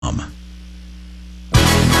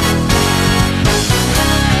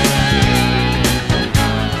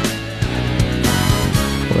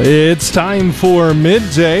It's time for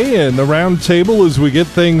Midday and the round table as we get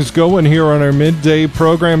things going here on our midday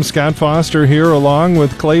program. Scott Foster here along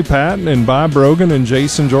with Clay Patton and Bob Brogan and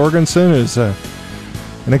Jason Jorgensen is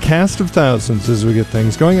in a cast of thousands as we get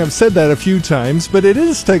things going. I've said that a few times, but it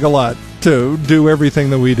does take a lot to do everything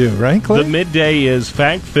that we do, right, Clay? The midday is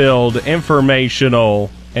fact-filled, informational,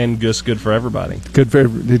 and just good for everybody. Good for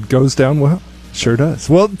it goes down well. Sure does.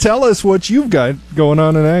 Well, tell us what you've got going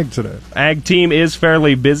on in Ag today. Ag team is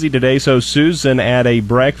fairly busy today, so Susan at a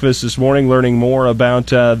breakfast this morning learning more about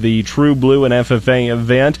the True Blue and FFA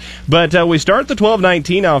event. But we start the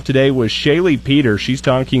 12-19 off today with Shaylee Peter. She's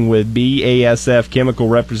talking with BASF Chemical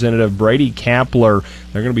Representative Brady Kapler.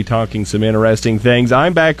 They're going to be talking some interesting things.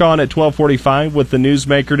 I'm back on at 12:45 with the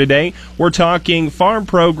Newsmaker today. We're talking farm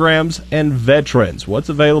programs and veterans. What's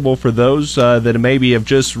available for those that maybe have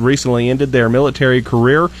just recently ended their military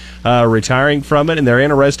career, retiring from it, and they're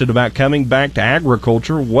interested about coming back to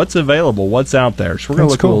agriculture. What's available? What's out there? So we're going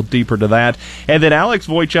to look a little deeper to that. And then Alex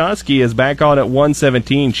Wojcicki is back on at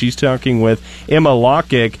 1:17. She's talking with Emma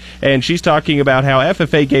Lockick, and she's talking about how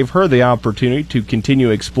FFA gave her the opportunity to continue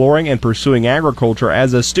exploring and pursuing agriculture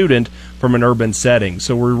as a student from an urban setting.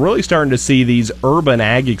 So we're really starting to see these urban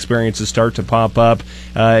ag experiences start to pop up,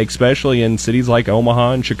 especially in cities like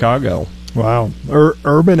Omaha and Chicago. Wow.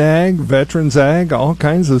 Urban ag, veterans ag, all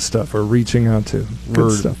kinds of stuff are reaching out to.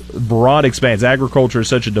 Good stuff. Broad expanse. Agriculture is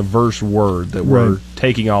such a diverse word that we're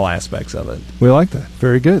taking all aspects of it. We like that.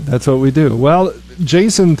 Very good. That's what we do. Well,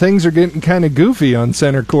 Jason, things are getting kind of goofy on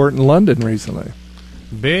center court in London recently.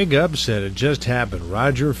 Big upset. It just happened.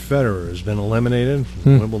 Roger Federer has been eliminated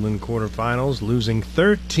from Wimbledon quarterfinals, losing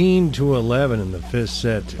 13-11 in the fifth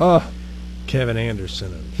set to Kevin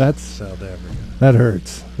Anderson of South Africa. That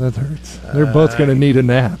hurts. That hurts. They're both going to need a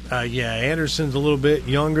nap. Yeah, Anderson's a little bit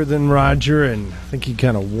younger than Roger, and I think he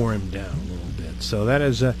kind of wore him down a little bit. So that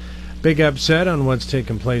is a big upset on what's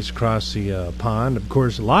taking place across the pond. Of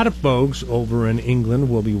course, a lot of folks over in England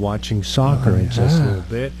will be watching soccer in just a little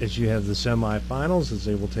bit as you have the semifinals as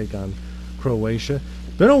they will take on Croatia.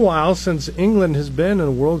 Been a while since England has been in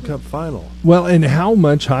a World Cup final. Well, and how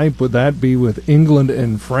much hype would that be with England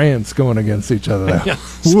and France going against each other now?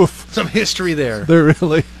 Some history there. There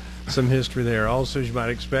really. Some history there. Also, as you might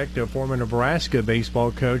expect, a former Nebraska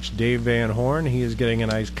baseball coach, Dave Van Horn, he is getting a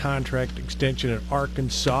nice contract extension at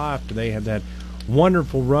Arkansas after they had that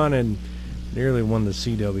wonderful run and nearly won the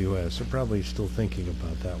CWS. They're probably still thinking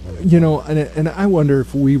about that one. You know, and I wonder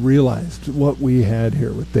if we realized what we had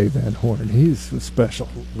here with Dave Van Horn. He's special.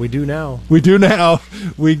 We do now. We do now.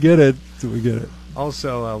 We get it. We get it.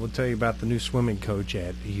 Also, we'll tell you about the new swimming coach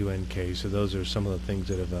at UNK. So those are some of the things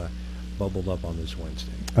that have bubbled up on this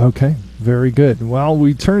Wednesday. Okay, very good. Well,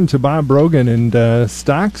 we turn to Bob Brogan, and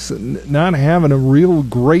stocks not having a real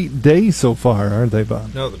great day so far, aren't they,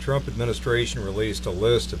 Bob? No, the Trump administration released a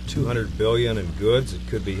list of $200 billion in goods that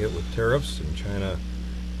could be hit with tariffs, and China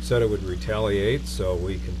said it would retaliate, so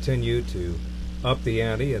we continue to up the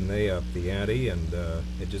ante, and they up the ante, and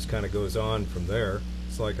it just kind of goes on from there.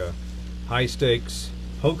 It's like a high-stakes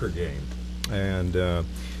poker game, and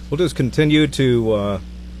we'll just continue to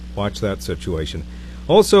watch that situation.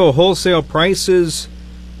 Also, wholesale prices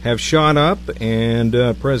have shot up, and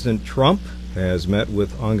President Trump has met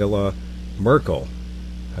with Angela Merkel.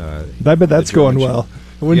 I bet that's going well.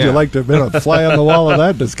 Wouldn't you like to have been a fly on the wall of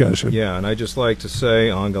that discussion? Yeah, and I just like to say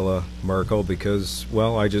Angela Merkel because,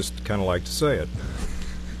 well, I just kind of like to say it.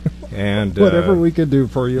 And whatever we could do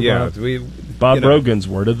for you, yeah, Bob Brogan's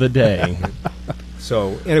word of the day.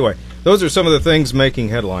 So, anyway, those are some of the things making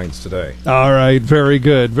headlines today. All right, very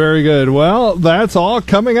good, very good. Well, that's all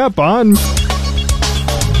coming up on...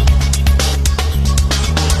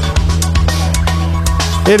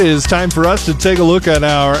 It is time for us to take a look at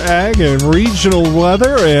our ag and regional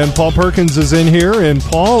weather, and Paul Perkins is in here, and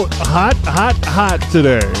Paul, hot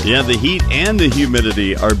today. Yeah, the heat and the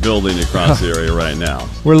humidity are building across the area right now.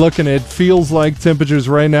 We're looking at feels-like temperatures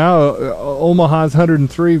right now. Omaha's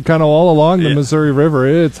 103, kind of all along the Missouri River.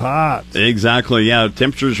 It's hot. Exactly, yeah.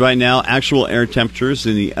 Temperatures right now, actual air temperatures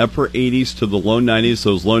in the upper 80s to the low 90s.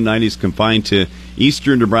 Those low 90s confined to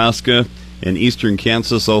eastern Nebraska and eastern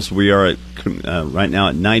Kansas. Also, we are at right now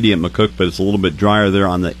at 90 at McCook, but it's a little bit drier there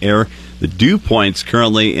on the air. The dew points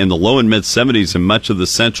currently in the low and mid 70s in much of the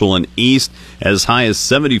central and east, as high as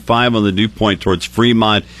 75 on the dew point towards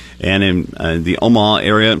Fremont and in the Omaha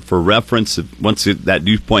area. For reference, once that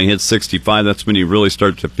dew point hits 65, that's when you really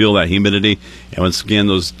start to feel that humidity. And once again,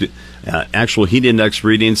 those actual heat index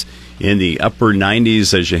readings in the upper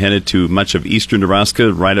 90s as you headed to much of eastern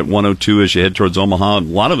Nebraska, right at 102 as you head towards Omaha. A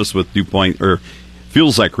lot of us with dew point or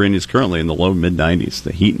feels like readings currently in the low mid 90s.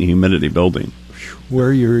 The heat and humidity building.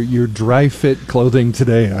 Wear your dry fit clothing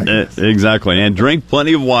today, I guess. Exactly. And drink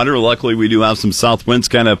plenty of water. Luckily, we do have some south winds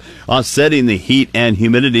kind of offsetting the heat and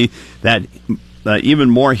humidity. That even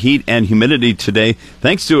more heat and humidity today.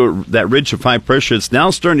 Thanks to that ridge of high pressure, it's now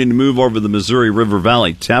starting to move over the Missouri River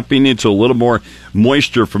Valley, tapping into a little more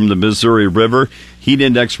moisture from the Missouri River. Heat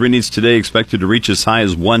index readings today expected to reach as high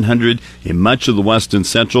as 100 in much of the west and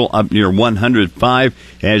central, up near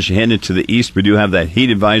 105. As you head into the east, we do have that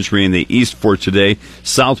heat advisory in the east for today.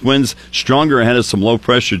 South winds stronger ahead of some low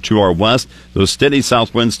pressure to our west. Those steady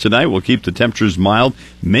south winds tonight will keep the temperatures mild.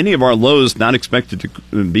 Many of our lows not expected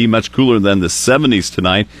to be much cooler than the 70s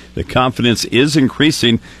tonight. The confidence is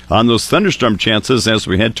increasing on those thunderstorm chances as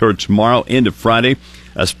we head toward tomorrow into Friday,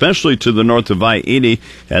 especially to the north of I-80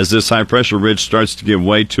 as this high-pressure ridge starts to give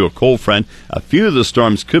way to a cold front. A few of the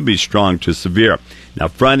storms could be strong to severe. Now,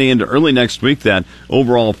 Friday into early next week, that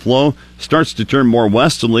overall flow starts to turn more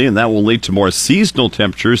westerly, and that will lead to more seasonal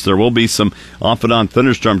temperatures. There will be some off-and-on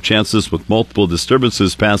thunderstorm chances with multiple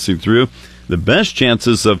disturbances passing through. The best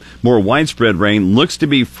chances of more widespread rain looks to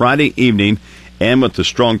be Friday evening and with the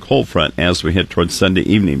strong cold front as we head towards Sunday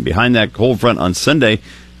evening. Behind that cold front on Sunday,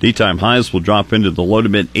 daytime highs will drop into the low to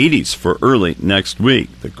mid-80s for early next week.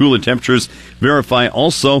 The cooler temperatures verify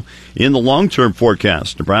also in the long-term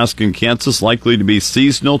forecast. Nebraska and Kansas likely to be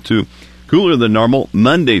seasonal to cooler than normal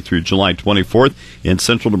Monday through July 24th. In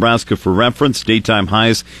central Nebraska, for reference, daytime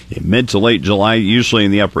highs in mid to late July, usually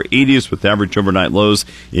in the upper 80s with average overnight lows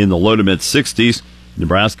in the low to mid-60s.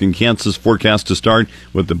 Nebraska and Kansas forecast to start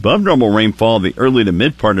with above normal rainfall the early to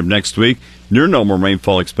mid part of next week. Near normal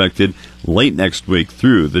rainfall expected late next week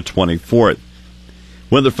through the 24th.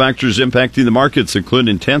 Weather factors impacting the markets include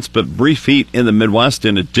intense but brief heat in the Midwest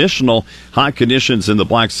and additional hot conditions in the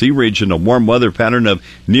Black Sea region. A warm weather pattern of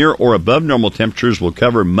near or above normal temperatures will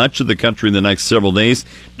cover much of the country in the next several days.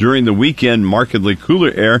 During the weekend, markedly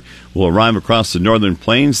cooler air will arrive across the northern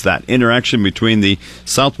plains. That interaction between the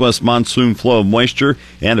southwest monsoon flow of moisture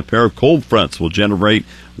and a pair of cold fronts will generate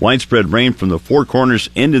widespread rain from the Four Corners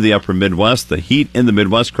into the upper Midwest. The heat in the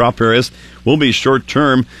Midwest crop areas will be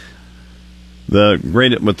short-term.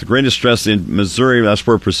 With the greatest stress in Missouri, that's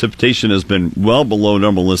where precipitation has been well below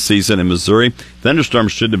normal this season in Missouri.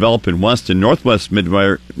 Thunderstorms should develop in west and northwest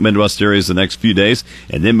Midwest areas the next few days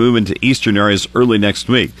and then move into eastern areas early next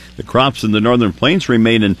week. The crops in the northern plains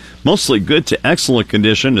remain in mostly good to excellent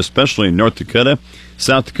condition, especially in North Dakota.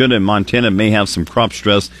 South Dakota and Montana may have some crop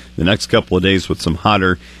stress the next couple of days with some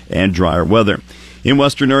hotter and drier weather. In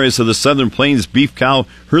western areas of the southern plains, beef cow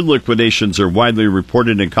herd liquidations are widely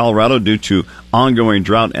reported in Colorado due to ongoing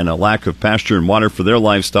drought and a lack of pasture and water for their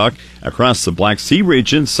livestock. Across the Black Sea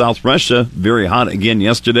region, South Russia, very hot again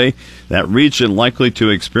yesterday. That region likely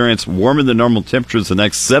to experience warmer than normal temperatures the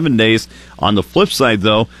next 7 days. On the flip side,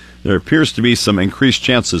 though, there appears to be some increased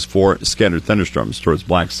chances for scattered thunderstorms towards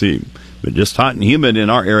Black Sea. But just hot and humid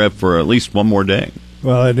in our area for at least one more day.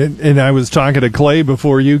 Well, and I was talking to Clay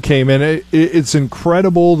before you came in. It's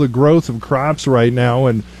incredible, the growth of crops right now,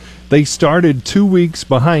 and they started 2 weeks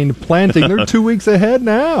behind planting. They're 2 weeks ahead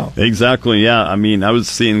now. Exactly, yeah. I mean, I was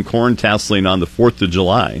seeing corn tasseling on the 4th of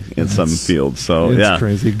July in some fields. So, it's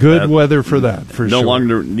crazy. Good weather for that, for sure. No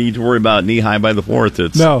longer need to worry about knee-high by the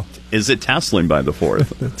 4th. No. Is it tasseling by the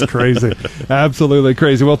 4th? That's crazy. Absolutely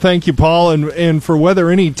crazy. Well, thank you, Paul. And for weather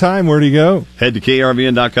anytime, where do you go? Head to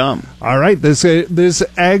krvn.com. All right. This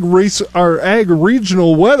ag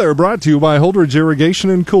regional weather brought to you by Holdridge Irrigation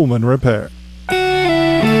and Coolman Repair.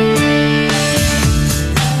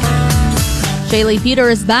 Shaylee Peter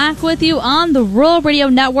is back with you on the Rural Radio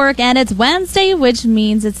Network, and it's Wednesday, which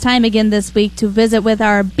means it's time again this week to visit with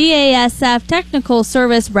our BASF Technical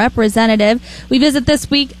Service representative. We visit this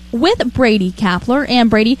week with Brady Kapler. And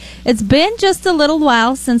Brady, it's been just a little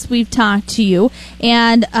while since we've talked to you,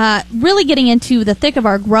 and really getting into the thick of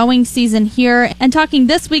our growing season here, and talking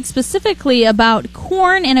this week specifically about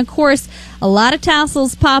corn, and of course a lot of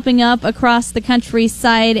tassels popping up across the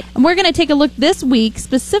countryside. And we're going to take a look this week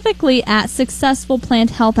specifically at successful plant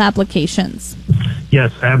health applications.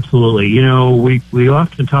 Yes, absolutely. You know, we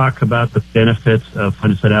often talk about the benefits of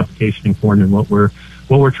fungicide application in corn and what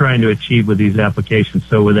we're trying to achieve with these applications.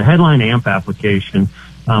 So with the headline AMP application,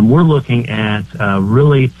 we're looking at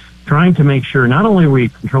really trying to make sure not only are we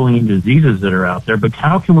controlling any diseases that are out there, but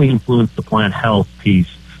how can we influence the plant health piece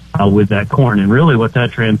with that corn. And really what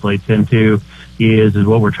that translates into is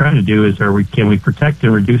what we're trying to do is can we protect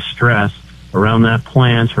and reduce stress around that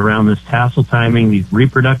plant, around this tassel timing, these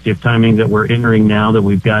reproductive timing that we're entering now that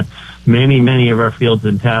we've got many of our fields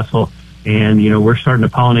in tassel. And, you know, we're starting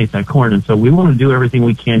to pollinate that corn. And so we want to do everything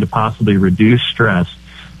we can to possibly reduce stress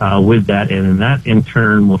with that, and that in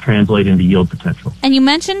turn will translate into yield potential. And you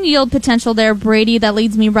mentioned yield potential there, Brady. That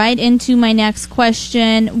leads me right into my next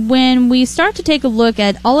question. When we start to take a look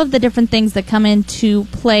at all of the different things that come into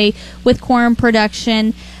play with corn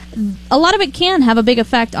production, a lot of it can have a big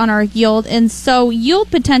effect on our yield, and so yield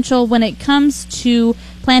potential when it comes to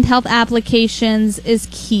plant health applications is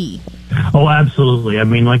key. Oh, absolutely. I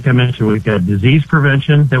mean, like I mentioned, we've got disease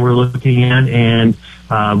prevention that we're looking at, and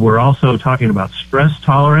we're also talking about stress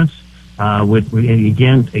tolerance,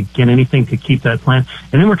 again, anything to keep that plant.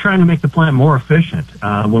 And then we're trying to make the plant more efficient.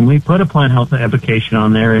 When we put a plant health application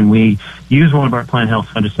on there and we use one of our plant health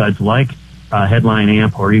fungicides like Headline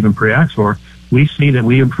Amp or even Preaxor, we see that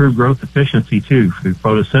we improve growth efficiency too through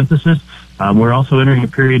photosynthesis. We're also entering a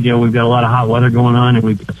period, we've got a lot of hot weather going on, and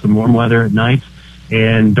we've got some warm weather at nights.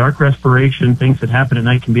 And dark respiration, things that happen at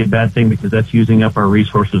night, can be a bad thing because that's using up our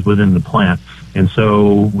resources within the plant. And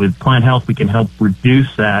so with plant health, we can help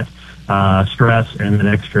reduce that stress and then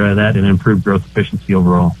extra that and improve growth efficiency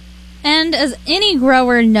overall. And as any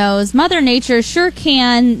grower knows, Mother Nature sure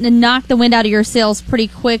can knock the wind out of your sails pretty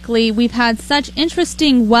quickly. We've had such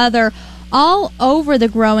interesting weather all over the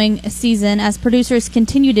growing season as producers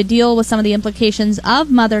continue to deal with some of the implications of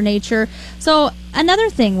Mother Nature. So another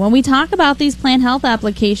thing, when we talk about these plant health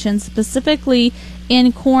applications, specifically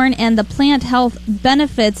in corn and the plant health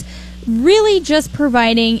benefits, really just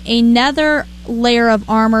providing another layer of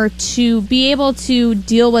armor to be able to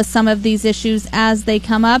deal with some of these issues as they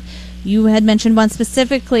come up. You had mentioned one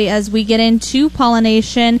specifically as we get into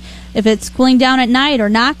pollination, if it's cooling down at night or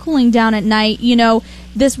not cooling down at night,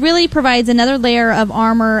 this really provides another layer of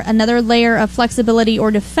armor, another layer of flexibility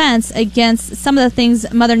or defense against some of the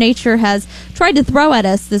things Mother Nature has tried to throw at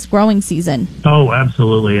us this growing season. Oh,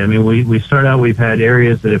 absolutely. I mean, we start out, we've had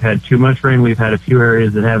areas that have had too much rain. We've had a few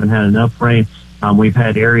areas that haven't had enough rain. We've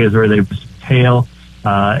had areas where they've hail,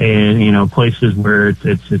 and, places where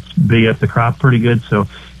it's beat up the crop pretty good. So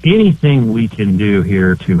anything we can do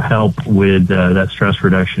here to help with that stress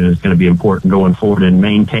reduction is going to be important going forward and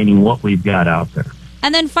maintaining what we've got out there.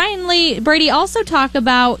 And then finally, Brady, also talk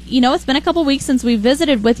about, it's been a couple weeks since we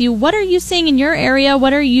visited with you. What are you seeing in your area?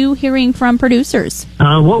 What are you hearing from producers?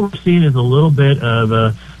 What we're seeing is a little bit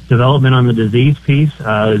of development on the disease piece.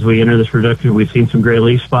 As we enter this production, we've seen some gray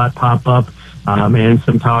leaf spot pop up and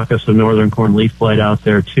some talk of some northern corn leaf blight out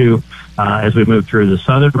there, too. As we move through, the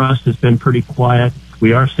southern rust has been pretty quiet.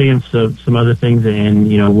 We are seeing some other things, and,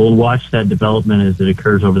 we'll watch that development as it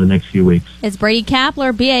occurs over the next few weeks. It's Brady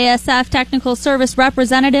Kapler, BASF Technical Service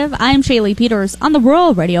Representative. I'm Shaylee Peters on the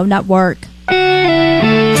Rural Radio Network.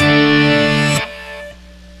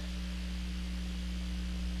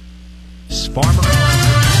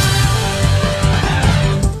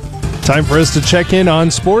 Time for us to check in on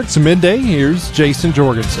sports midday. Here's Jason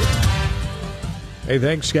Jorgensen. Hey,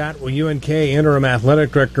 thanks, Scott. Well, UNK Interim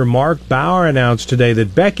Athletic Director Mark Bauer announced today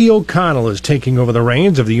that Becky O'Connell is taking over the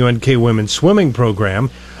reins of the UNK women's swimming program.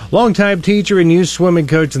 Longtime teacher and youth swimming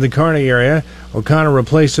coach in the Kearney area, O'Connell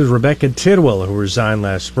replaces Rebecca Tidwell, who resigned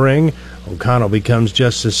last spring. O'Connell becomes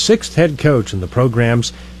just the sixth head coach in the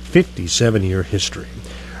program's 57-year history.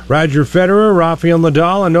 Roger Federer, Rafael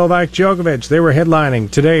Nadal, and Novak Djokovic, they were headlining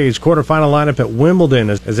today's quarterfinal lineup at Wimbledon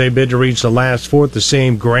as they bid to reach the last four at the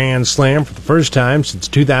same Grand Slam for the first time since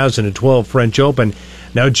 2012 French Open.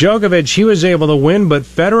 Now, Djokovic, he was able to win, but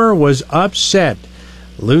Federer was upset,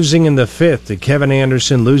 losing in the fifth to Kevin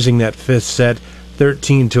Anderson, losing that fifth set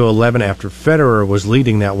 13-11 after Federer was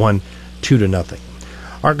leading that one 2-0.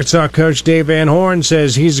 Arkansas coach Dave Van Horn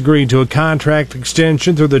says he's agreed to a contract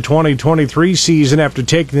extension through the 2023 season after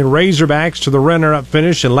taking the Razorbacks to the runner-up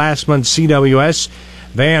finish in last month's CWS.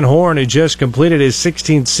 Van Horn had just completed his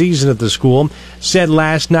 16th season at the school, said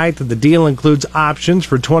last night that the deal includes options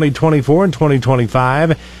for 2024 and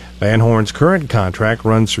 2025. Van Horn's current contract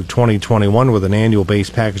runs through 2021 with an annual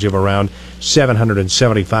base package of around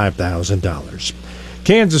 $775,000.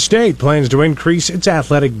 Kansas State plans to increase its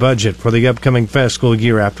athletic budget for the upcoming fiscal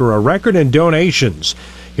year after a record in donations.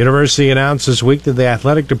 University announced this week that the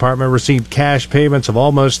athletic department received cash payments of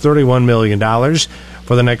almost $31 million.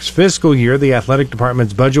 For the next fiscal year, the athletic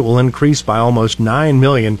department's budget will increase by almost $9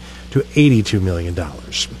 million to $82 million.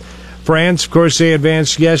 France, of course, they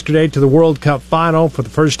advanced yesterday to the World Cup final for the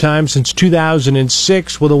first time since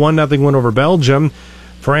 2006 with a 1-0 win over Belgium.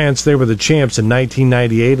 France, they were the champs in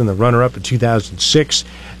 1998 and the runner-up in 2006.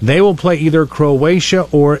 They will play either Croatia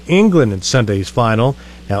or England in Sunday's final.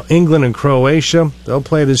 Now, England and Croatia, they'll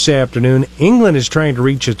play this afternoon. England is trying to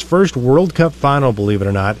reach its first World Cup final, believe it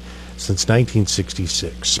or not, since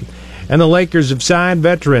 1966. And the Lakers have signed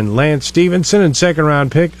veteran Lance Stevenson and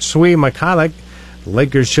second-round pick Sui Mykhailiuk. The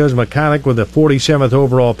Lakers chose Mikhailiuk with the 47th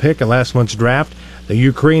overall pick in last month's draft. The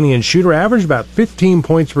Ukrainian shooter averaged about 15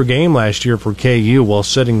 points per game last year for KU while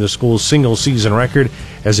setting the school's single-season record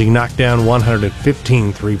as he knocked down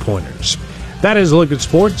 115 three-pointers. That is a look at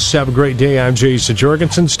sports. Have a great day. I'm Jason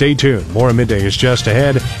Jorgensen. Stay tuned. More at Midday is just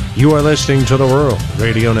ahead. You are listening to the Rural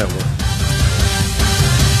Radio Network.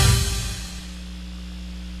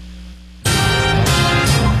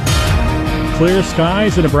 Clear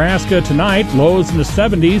skies in Nebraska tonight, lows in the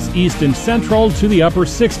 70s, east and central to the upper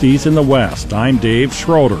 60s in the west. I'm Dave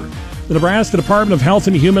Schroeder. The Nebraska Department of Health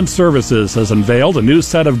and Human Services has unveiled a new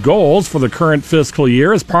set of goals for the current fiscal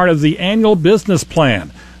year as part of the annual business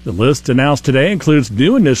plan. The list announced today includes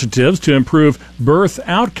new initiatives to improve birth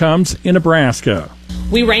outcomes in Nebraska.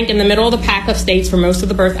 We rank in the middle of the pack of states for most of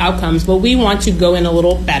the birth outcomes, but we want to go in a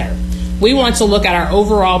little better. We want to look at our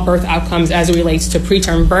overall birth outcomes as it relates to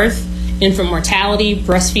preterm birth, infant mortality,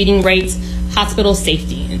 breastfeeding rates, hospital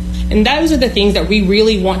safety. And those are the things that we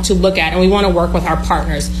really want to look at, and we want to work with our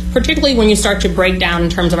partners, particularly when you start to break down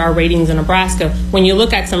in terms of our ratings in Nebraska. When you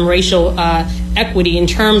look at some racial equity in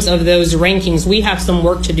terms of those rankings, we have some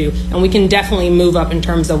work to do, and we can definitely move up in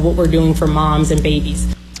terms of what we're doing for moms and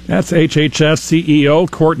babies. That's HHS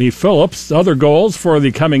CEO Courtney Phillips. Other goals for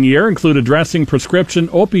the coming year include addressing prescription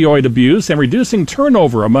opioid abuse and reducing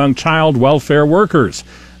turnover among child welfare workers.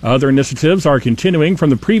 Other initiatives are continuing from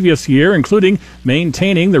the previous year, including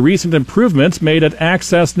maintaining the recent improvements made at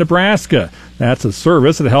Access Nebraska. That's a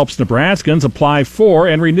service that helps Nebraskans apply for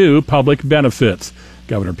and renew public benefits.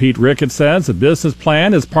 Governor Pete Ricketts says the business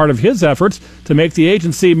plan is part of his efforts to make the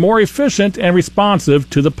agency more efficient and responsive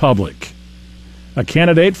to the public. A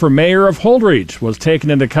candidate for mayor of Holdrege was taken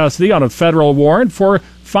into custody on a federal warrant for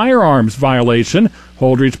firearms violation.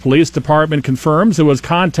 Holdrege Police Department confirms it was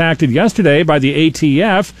contacted yesterday by the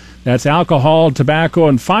ATF, that's Alcohol, Tobacco,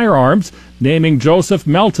 and Firearms, naming Joseph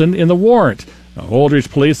Melton in the warrant. A Holdrege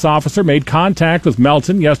police officer made contact with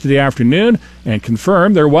Melton yesterday afternoon and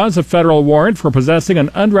confirmed there was a federal warrant for possessing an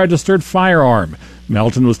unregistered firearm.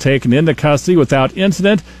 Melton was taken into custody without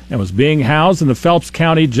incident and was being housed in the Phelps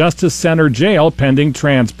County Justice Center jail pending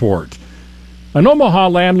transport. An Omaha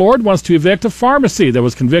landlord wants to evict a pharmacy that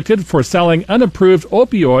was convicted for selling unapproved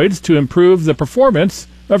opioids to improve the performance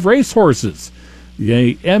of racehorses.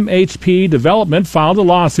 The MHP Development filed a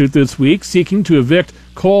lawsuit this week seeking to evict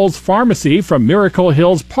Kohl's Pharmacy from Miracle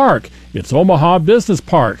Hills Park, its Omaha business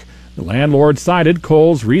park. The landlord cited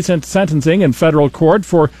Kohl's recent sentencing in federal court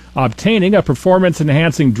for obtaining a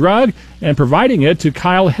performance-enhancing drug and providing it to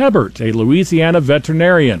Kyle Hebert, a Louisiana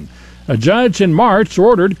veterinarian. A judge in March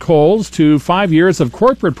ordered Kohl's to 5 years of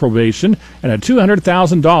corporate probation and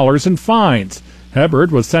 $200,000 in fines.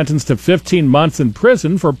 Hebert was sentenced to 15 months in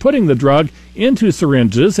prison for putting the drug into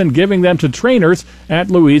syringes and giving them to trainers at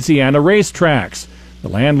Louisiana racetracks. The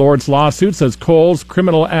landlord's lawsuit says Kohl's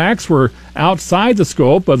criminal acts were outside the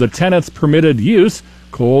scope of the tenant's permitted use.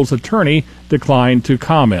 Kohl's attorney declined to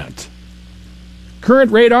comment.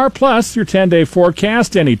 Current Radar Plus, your 10-day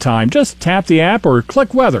forecast anytime. Just tap the app or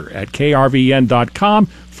click weather at krvn.com.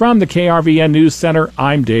 From the KRVN News Center,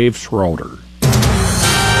 I'm Dave Schroeder.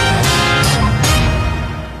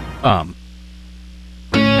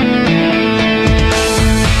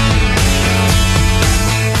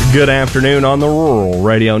 Good afternoon on the Rural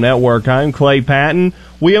Radio Network. I'm Clay Patton.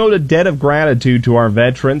 We owe a debt of gratitude to our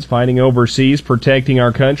veterans fighting overseas, protecting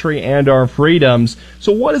our country and our freedoms.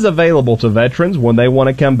 So what is available to veterans when they want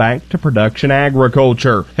to come back to production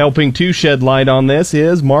agriculture? Helping to shed light on this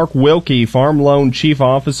is Mark Wilkie, Farm Loan Chief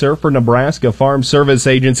Officer for Nebraska Farm Service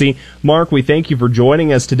Agency. Mark, we thank you for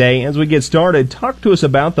joining us today. As we get started, talk to us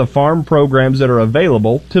about the farm programs that are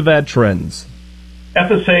available to veterans.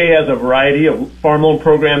 FSA has a variety of farm loan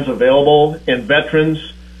programs available, and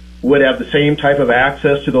veterans would have the same type of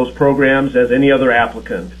access to those programs as any other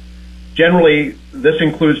applicant. Generally, this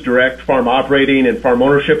includes direct farm operating and farm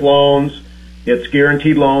ownership loans. It's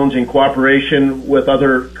guaranteed loans in cooperation with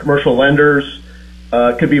other commercial lenders.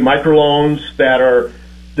 It could be microloans that are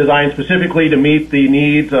designed specifically to meet the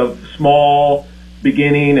needs of small,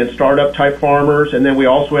 beginning and startup type farmers, and then we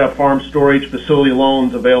also have farm storage facility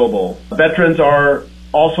loans available. Veterans who are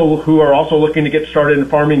also looking to get started in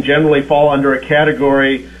farming generally fall under a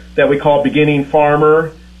category that we call beginning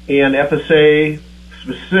farmer, and FSA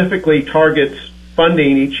specifically targets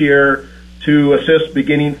funding each year to assist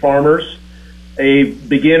beginning farmers. A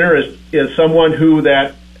beginner is someone who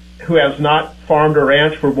has not farmed or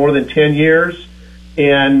ranched for more than 10 years.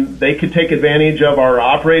 And they could take advantage of our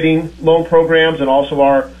operating loan programs and also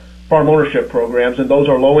our farm ownership programs. And those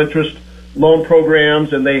are low-interest loan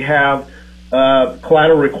programs, and they have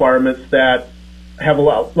collateral requirements that have a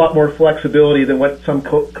lot more flexibility than what some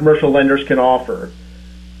commercial lenders can offer.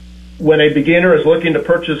 When a beginner is looking to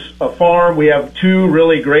purchase a farm, we have two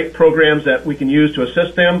really great programs that we can use to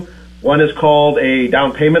assist them. One is called a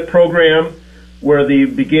down payment program, where the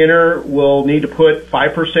beginner will need to put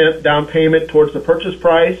 5% down payment towards the purchase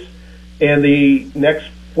price, and the next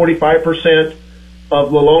 45% of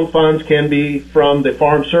the loan funds can be from the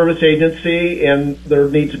Farm Service Agency, and there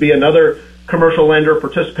needs to be another commercial lender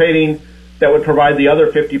participating that would provide the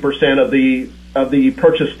other 50% of the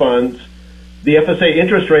purchase funds. The FSA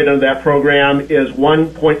interest rate under that program is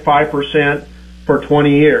 1.5% for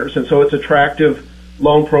 20 years, and so it's an attractive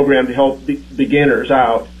loan program to help beginners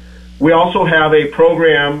out. We also have a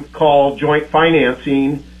program called joint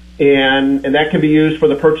financing, and that can be used for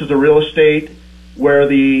the purchase of real estate, where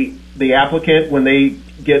the applicant, when they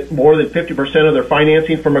get more than 50% of their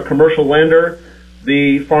financing from a commercial lender,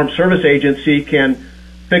 the Farm Service Agency can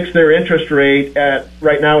fix their interest rate at,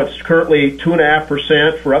 right now it's currently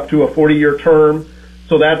 2.5% for up to a 40-year term.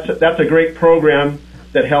 So that's a great program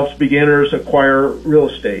that helps beginners acquire real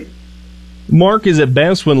estate. Mark, is it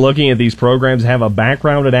best when looking at these programs have a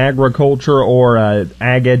background in agriculture or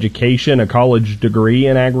ag education, a college degree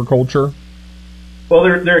in agriculture? Well,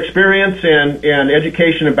 their experience and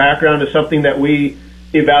education and background is something that we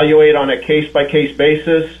evaluate on a case-by-case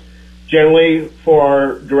basis. Generally, for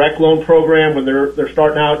our direct loan program, when they're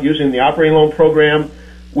starting out using the operating loan program,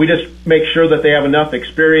 we just make sure that they have enough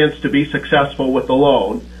experience to be successful with the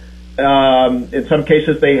loan. In some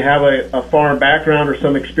cases, they have a farm background or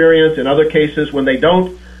some experience. In other cases, when they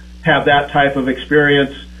don't have that type of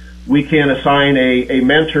experience, we can assign a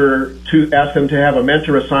mentor to ask them to have a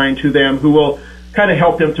mentor assigned to them who will kind of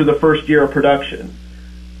help them through the first year of production.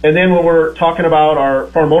 And then when we're talking about our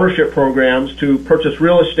farm ownership programs to purchase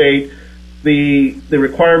real estate, the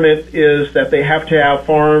requirement is that they have to have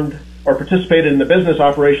farmed or participated in the business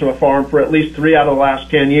operation of a farm for at least 3 out of the last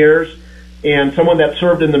 10 years. And someone that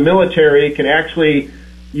served in the military can actually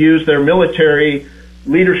use their military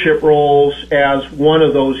leadership roles as one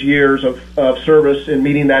of those years of service in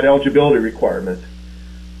meeting that eligibility requirement.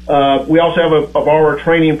 We also have a borrower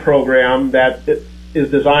training program that is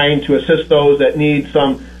designed to assist those that need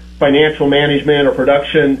some financial management or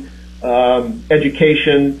production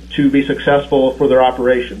education to be successful for their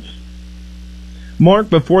operations. Mark,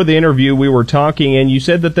 before the interview we were talking, and you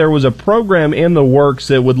said that there was a program in the works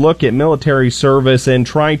that would look at military service and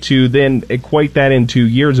try to then equate that into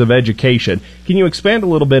years of education. Can you expand a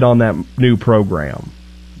little bit on that new program?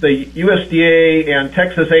 The USDA and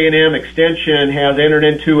Texas A&M Extension has entered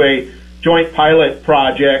into a joint pilot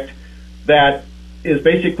project that is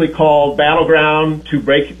basically called Battleground to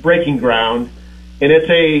Breaking Ground, and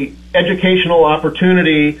it's a educational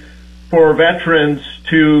opportunity for veterans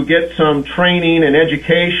to get some training and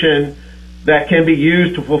education that can be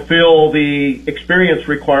used to fulfill the experience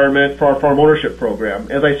requirement for our farm ownership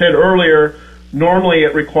program. As I said earlier, normally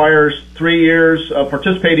it requires 3 years of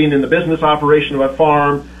participating in the business operation of a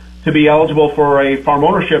farm to be eligible for a farm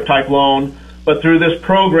ownership type loan, but through this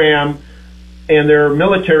program and their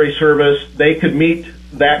military service, they could meet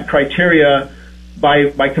that criteria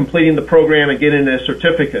by completing the program and getting a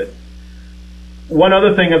certificate. One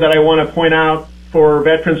other thing that I want to point out for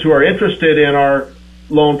veterans who are interested in our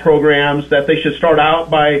loan programs, that they should start out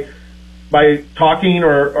by talking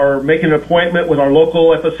or making an appointment with our local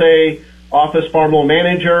FSA office farm loan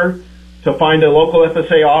manager. To find a local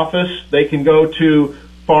FSA office, they can go to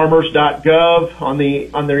farmers.gov on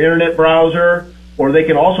their internet browser, or they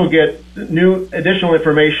can also get new additional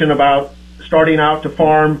information about starting out to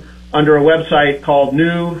farm under a website called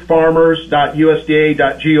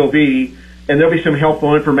newfarmers.usda.gov, and there'll be some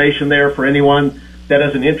helpful information there for anyone that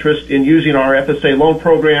has an interest in using our FSA loan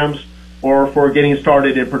programs or for getting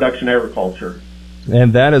started in production agriculture.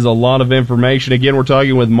 And that is a lot of information. Again, we're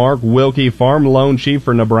talking with Mark Wilkie, Farm Loan Chief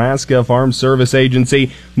for Nebraska Farm Service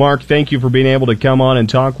Agency. Mark, thank you for being able to come on and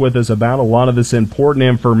talk with us about a lot of this important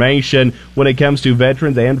information when it comes to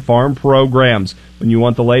veterans and farm programs. When you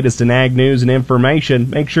want the latest in ag news and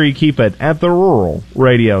information, make sure you keep it at the Rural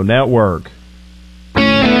Radio Network.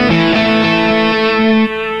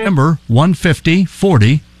 Number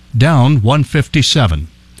 150.40 down 157.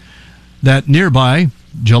 That nearby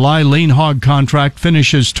July lean hog contract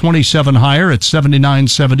finishes 27 higher at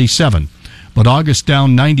 79.77, but August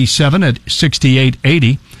down 97 at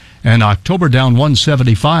 68.80, and October down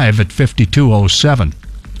 175 at 52.07.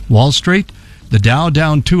 Wall Street, the Dow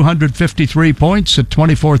down 253 points at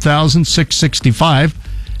 24,665.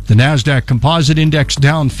 The NASDAQ Composite Index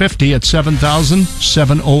down 50 at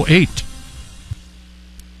 7,708.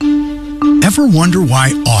 Ever wonder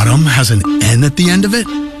why autumn has an N at the end of it?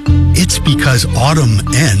 It's because autumn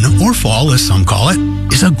N, or fall as some call it,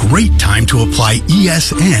 is a great time to apply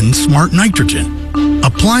ESN Smart Nitrogen.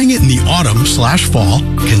 Applying it in the autumn/fall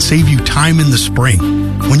can save you time in the spring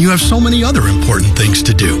when you have so many other important things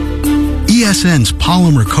to do. ESN's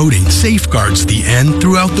polymer coating safeguards the N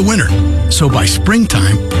throughout the winter, so by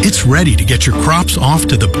springtime, it's ready to get your crops off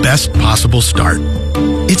to the best possible start.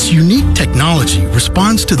 Its unique technology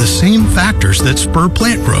responds to the same factors that spur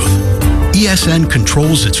plant growth. ESN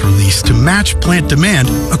controls its release to match plant demand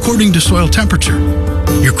according to soil temperature.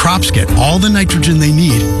 Your crops get all the nitrogen they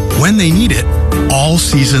need, when they need it, all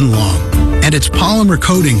season long. And its polymer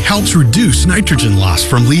coating helps reduce nitrogen loss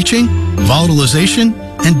from leaching, volatilization,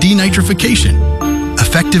 and denitrification.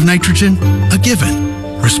 Effective nitrogen? A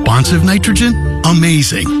given. Responsive nitrogen?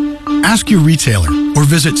 Amazing. Ask your retailer or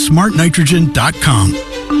visit smartnitrogen.com.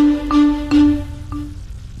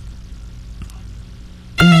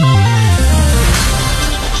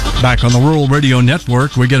 Back on the Rural Radio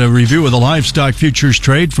Network, we get a review of the livestock futures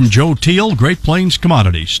trade from Joe Teal, Great Plains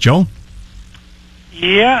Commodities. Joe?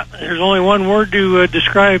 Yeah, there's only one word to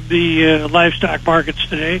describe the livestock markets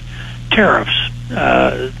today: tariffs.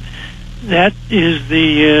 That is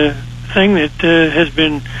the thing that has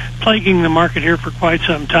been plaguing the market here for quite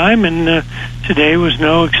some time, and today was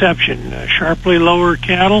no exception. Sharply lower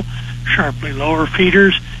cattle, sharply lower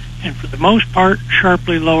feeders, and for the most part,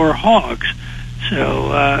 sharply lower hogs.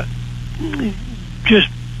 So just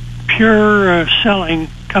pure selling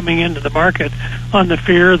coming into the market on the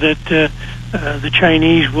fear that the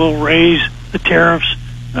Chinese will raise the tariffs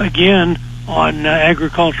again on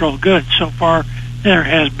agricultural goods. So far, there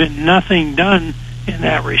has been nothing done in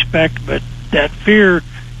that respect, but that fear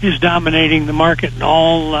is dominating the market in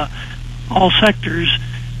all sectors,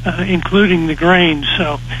 including the grains.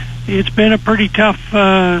 So it's been a pretty tough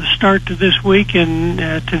start to this week, and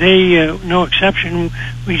today, no exception.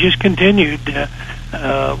 We just continued.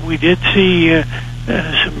 We did see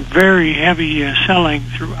some very heavy selling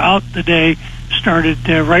throughout the day. Started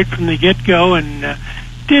right from the get-go, and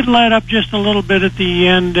did let up just a little bit at the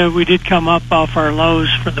end. We did come up off our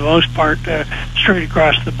lows for the most part, straight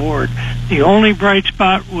across the board. The only bright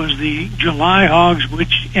spot was the July hogs,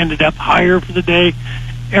 which ended up higher for the day.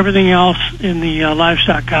 Everything else in the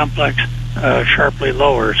livestock complex sharply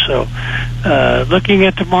lower. So looking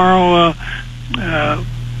at tomorrow,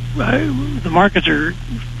 the markets are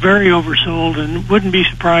very oversold, and wouldn't be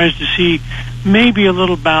surprised to see maybe a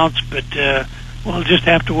little bounce, but we'll just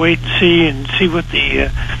have to wait and see what the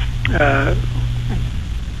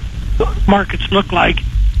markets look like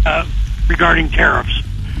regarding tariffs.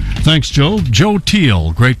 Thanks, Joe. Joe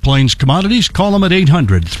Teal, Great Plains Commodities. Call them at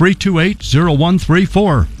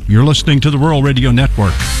 800-328-0134. You're listening to the Rural Radio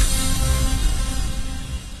Network.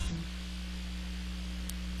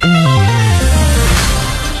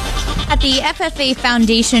 At the FFA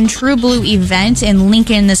Foundation True Blue event in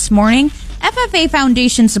Lincoln this morning, FFA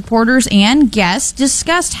Foundation supporters and guests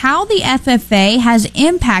discussed how the FFA has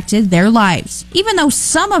impacted their lives, even though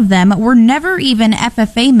some of them were never even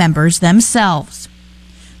FFA members themselves.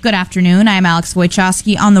 Good afternoon. I'm Alex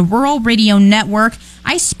Wojcicki on the Rural Radio Network.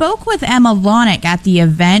 I spoke with Emma Lonick at the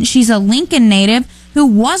event. She's a Lincoln native who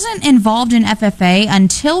wasn't involved in FFA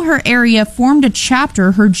until her area formed a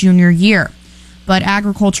chapter her junior year. But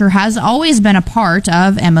agriculture has always been a part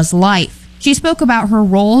of Emma's life. She spoke about her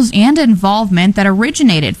roles and involvement that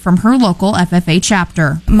originated from her local FFA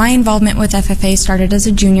chapter. My involvement with FFA started as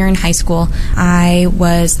a junior in high school. I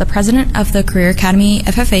was the president of the Career Academy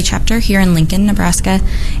FFA chapter here in Lincoln, Nebraska,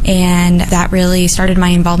 and that really started my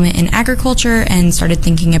involvement in agriculture and started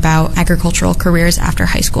thinking about agricultural careers after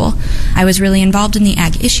high school. I was really involved in the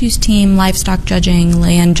ag issues team, livestock judging,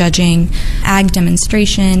 land judging, ag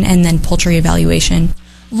demonstration, and then poultry evaluation.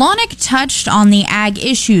 Lonick touched on the Ag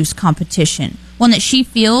Issues competition, one that she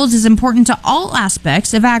feels is important to all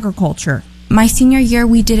aspects of agriculture. My senior year,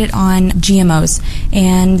 we did it on GMOs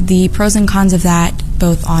and the pros and cons of that,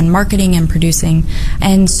 both on marketing and producing.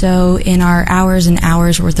 And so in our hours and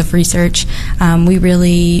hours worth of research, we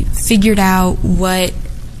really figured out what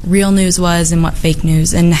real news was and what fake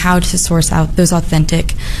news, and how to source out those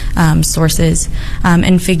authentic sources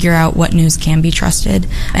and figure out what news can be trusted.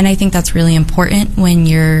 And I think that's really important when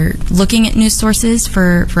you're looking at news sources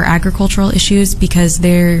for agricultural issues, because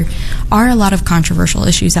there are a lot of controversial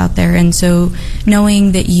issues out there. And so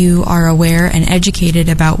knowing that you are aware and educated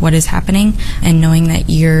about what is happening and knowing that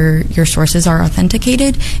your sources are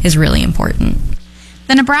authenticated is really important.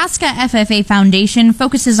 The Nebraska FFA Foundation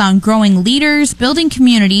focuses on growing leaders, building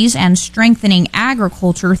communities, and strengthening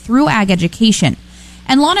agriculture through ag education.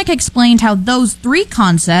 And Lonick explained how those three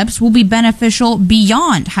concepts will be beneficial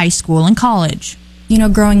beyond high school and college.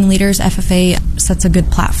 Growing Leaders FFA sets a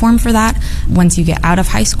good platform for that. Once you get out of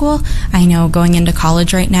high school, I know going into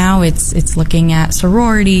college right now, it's looking at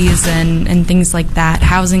sororities and things like that,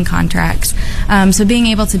 housing contracts. So being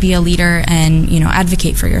able to be a leader and,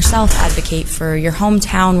 advocate for yourself, advocate for your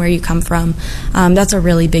hometown, where you come from, that's a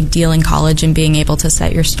really big deal in college, and being able to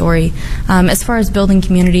set your story. As far as building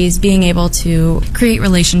communities, being able to create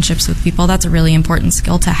relationships with people, that's a really important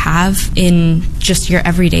skill to have in just your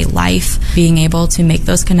everyday life. Being able to make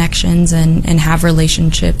those connections and have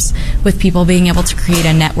relationships with people, being able to create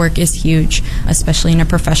a network is huge, especially in a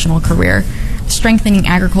professional career. Strengthening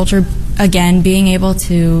agriculture, again, being able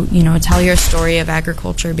to, tell your story of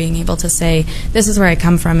agriculture, being able to say, this is where I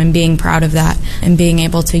come from, and being proud of that, and being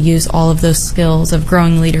able to use all of those skills of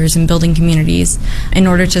growing leaders and building communities in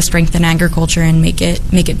order to strengthen agriculture and make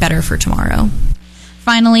it better for tomorrow.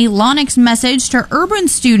 Finally, Lonick's message to urban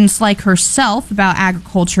students like herself about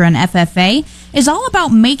agriculture and FFA is all about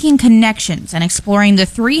making connections and exploring the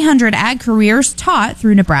 300 ag careers taught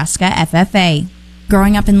through Nebraska FFA.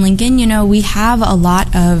 Growing up in Lincoln, we have a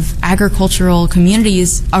lot of agricultural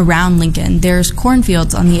communities around Lincoln. There's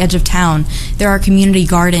cornfields on the edge of town. There are community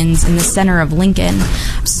gardens in the center of Lincoln.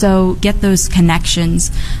 So get those connections.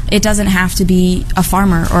 It doesn't have to be a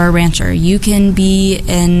farmer or a rancher. You can be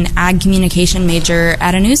an ag communication major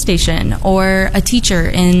at a news station, or a teacher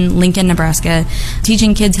in Lincoln, Nebraska,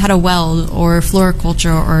 teaching kids how to weld or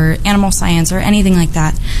floriculture or animal science or anything like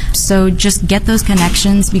that. So just get those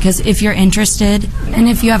connections, because if you're interested and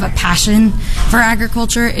if you have a passion for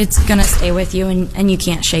agriculture, it's going to stay with you, and you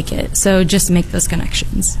can't shake it. So just make those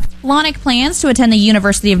connections. Lonick plans to attend the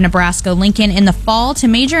University of Nebraska-Lincoln in the fall to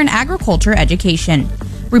major in agriculture education.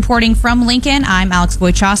 Reporting from Lincoln, I'm Alex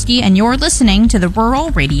Wojcicki, and you're listening to the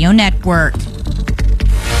Rural Radio Network.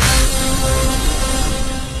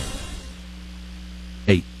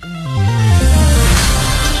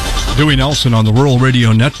 Dewey Nelson on the Rural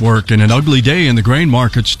Radio Network, and an ugly day in the grain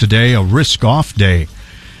markets today, a risk-off day.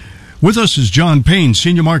 With us is John Payne,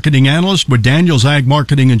 Senior Marketing Analyst with Daniels Ag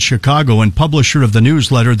Marketing in Chicago and publisher of the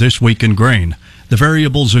newsletter This Week in Grain. The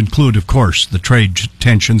variables include, of course, the trade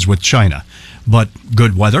tensions with China, but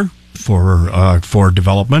good weather for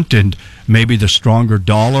development, and maybe the stronger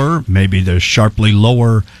dollar, maybe the sharply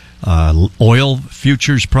lower oil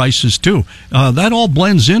futures prices too. That all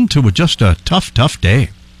blends into just a tough day.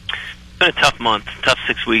 It's been a tough month, tough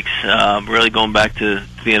 6 weeks, really going back to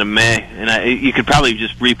the end of May. And you could probably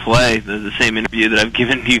just replay the same interview that I've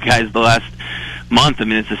given you guys the last month. I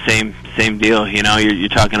mean, it's the same deal. You're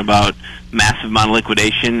talking about massive amount of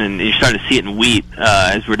liquidation, and you're starting to see it in wheat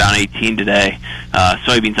as we're down 18 today.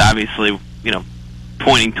 Soybeans, obviously,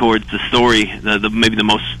 pointing towards the story, maybe the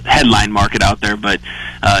most headline market out there, but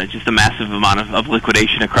just a massive amount of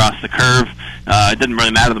liquidation across the curve. It doesn't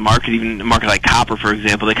really matter the market. Even a market like copper, for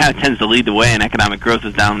example, that kind of tends to lead the way, and economic growth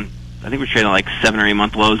is down. I think we're trading like 7 or 8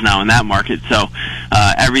 month lows now in that market. So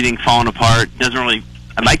everything's falling apart. Doesn't really.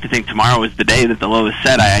 I'd like to think tomorrow is the day that the low is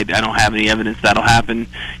set. I don't have any evidence that'll happen.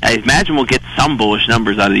 I imagine we'll get some bullish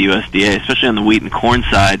numbers out of the USDA, especially on the wheat and corn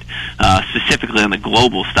side, specifically on the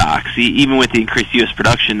global stocks. Even with the increased U.S.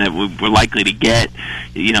 production that we're likely to get,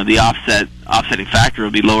 the offsetting factor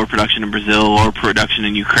will be lower production in Brazil, lower production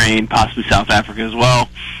in Ukraine, possibly South Africa as well,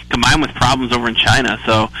 combined with problems over in China.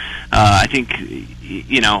 So I think,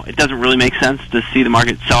 it doesn't really make sense to see the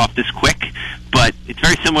market sell off this quick. But it's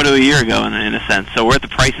very similar to a year ago in a sense. So we're at the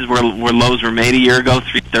prices where lows were made a year ago,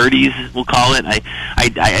 330s, we'll call it.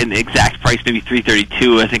 An exact price, maybe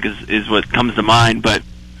 332, I think is what comes to mind. But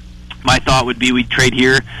my thought would be we'd trade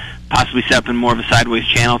here, possibly set up in more of a sideways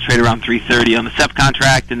channel, trade around 330 on the SEP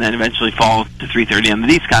contract, and then eventually fall to 330 on the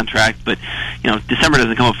Dees contract. But December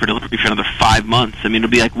doesn't come up for delivery for another 5 months. I mean, it'll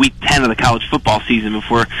be like week 10 of the college football season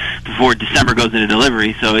before December goes into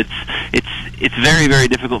delivery. So it's very, very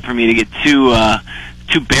difficult for me to get too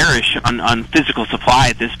bearish on physical supply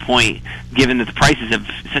at this point, given that the prices have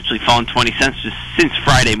essentially fallen 20 cents just since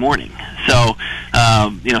Friday morning. So,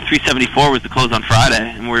 374 was the close on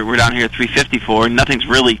Friday, and we're down here at 354, and nothing's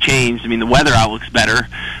really changed. I mean, the weather outlook's better,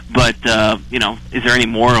 but, is there any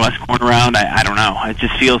more or less corn around? I don't know. It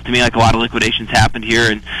just feels to me like a lot of liquidations happened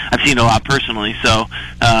here, and I've seen it a lot personally. So,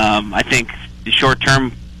 I think the short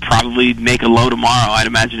term, probably make a low tomorrow. I'd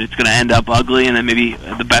imagine it's going to end up ugly, and then maybe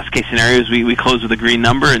the best case scenario is we close with a green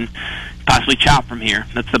number and possibly chop from here.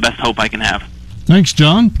 That's the best hope I can have. Thanks,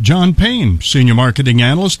 John. John Payne, Senior Marketing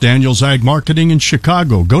Analyst, Daniels Ag Marketing in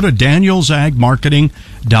Chicago. Go to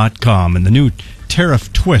danielsagmarketing.com. And the new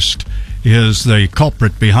tariff twist is the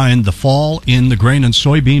culprit behind the fall in the grain and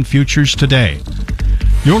soybean futures today.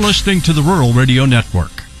 You're listening to the Rural Radio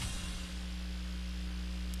Network.